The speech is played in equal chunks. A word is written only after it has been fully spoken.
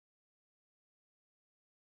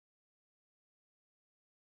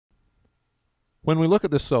When we look at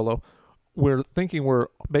this solo, we're thinking we're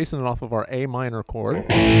basing it off of our A minor chord.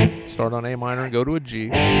 Start on A minor and go to a G.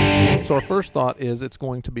 So our first thought is it's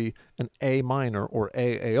going to be an A minor or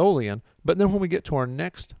A Aeolian. But then when we get to our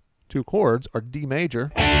next two chords, our D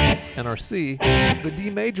major and our C, the D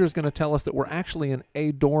major is going to tell us that we're actually in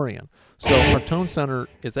A Dorian. So our tone center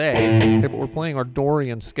is A, but we're playing our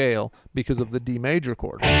Dorian scale because of the D major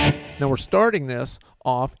chord. Now we're starting this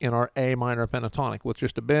off in our A minor pentatonic with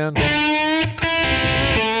just a bend.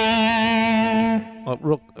 A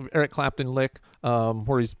real Eric Clapton lick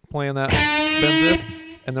where he's playing that, bends this,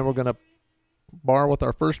 and then we're going to bar with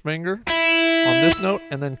our first finger on this note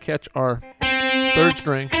and then catch our third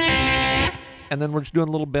string, and then we're just doing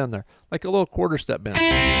a little bend there, like a little quarter step bend.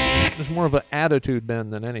 It's more of an attitude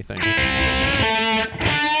bend than anything.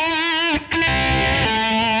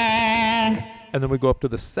 And then we go up to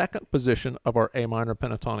the second position of our A minor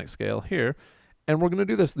pentatonic scale here, and we're going to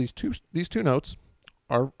do this. These two notes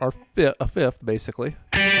are a fifth basically,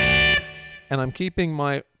 and I'm keeping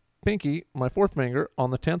my pinky, my fourth finger,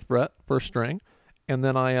 on the 10th fret, first string, and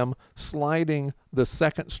then I am sliding the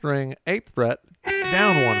second string 8th fret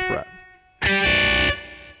down 1 fret.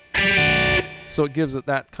 So it gives it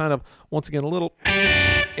that kind of, once again, a little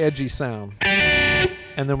edgy sound.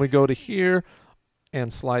 And then we go to here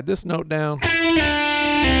and slide this note down.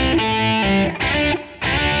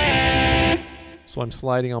 So I'm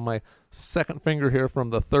sliding on my second finger here from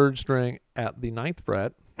the 3rd string at the 9th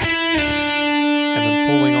fret, and then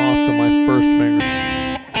pulling off to my first finger.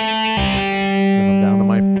 Then I'm down to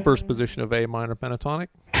my first position of A minor pentatonic.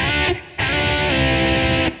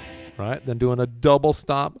 Right, then doing a double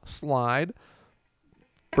stop slide,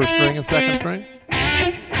 first string and second string.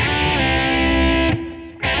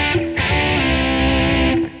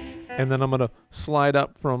 And then I'm going to slide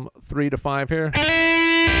up from 3 to 5 here.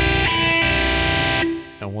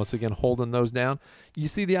 And once again, holding those down. You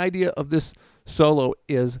see, the idea of this solo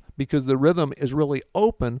is, because the rhythm is really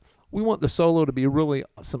open, we want the solo to be really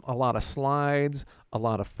a lot of slides, a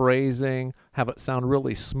lot of phrasing, have it sound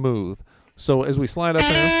really smooth. So as we slide up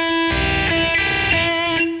here,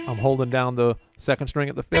 I'm holding down the second string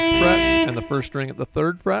at the 5th fret and the first string at the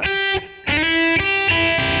 3rd fret,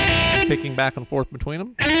 picking back and forth between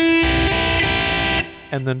them,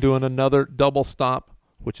 and then doing another double stop,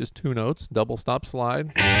 which is 2 notes, double stop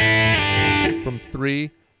slide from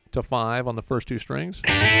 3 to 5 on the first 2 strings,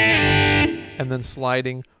 and then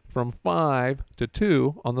sliding from 5 to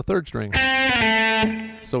 2 on the 3rd string.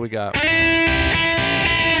 So we got...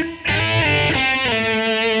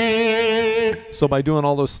 So by doing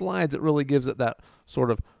all those slides, it really gives it that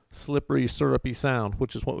sort of slippery, syrupy sound,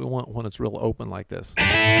 which is what we want when it's real open like this.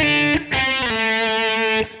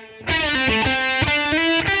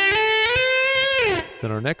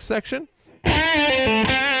 Then our next section,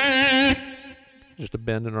 just a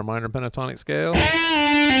bend in our minor pentatonic scale.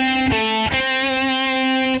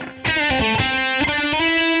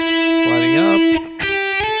 Sliding up.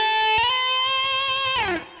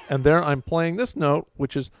 And there I'm playing this note,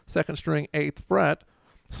 which is second string 8th fret,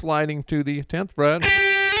 sliding to the 10th fret,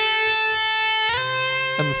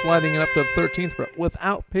 and then sliding it up to the 13th fret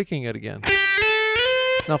without picking it again.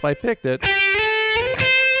 Now if I picked it,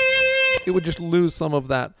 it would just lose some of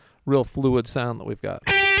that real fluid sound that we've got.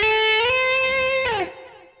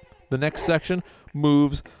 The next section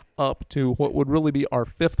moves up to what would really be our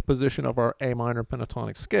 5th position of our A minor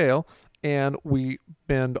pentatonic scale, and we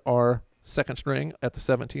bend our second string at the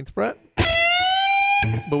 17th fret,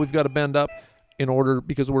 but we've got to bend up in order,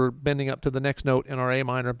 because we're bending up to the next note in our A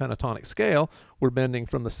minor pentatonic scale. We're bending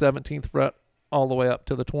from the 17th fret all the way up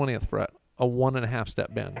to the 20th fret, a 1.5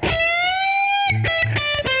 step bend.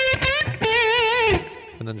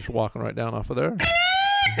 And then just walking right down off of there.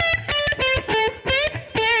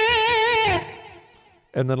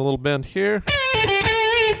 And then a little bend here,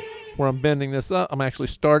 where I'm bending this up. I'm actually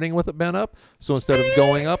starting with it bent up. So instead of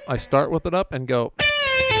going up, I start with it up and go.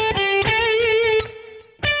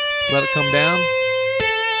 Let it come down.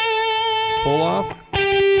 Pull off.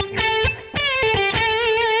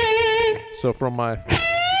 So from my...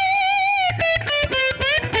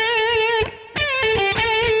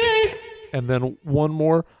 And then one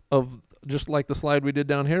more of just like the slide we did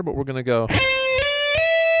down here, but we're going to go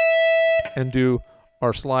and do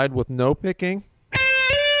our slide with no picking,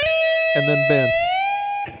 and then bend.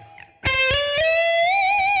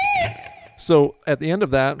 So at the end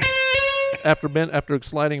of that, after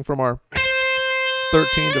sliding from our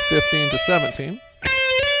 13 to 15 to 17,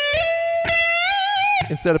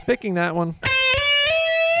 instead of picking that one,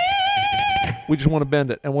 we just want to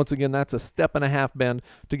bend it. And once again, that's a 1.5 step bend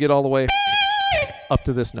to get all the way up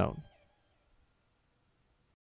to this note.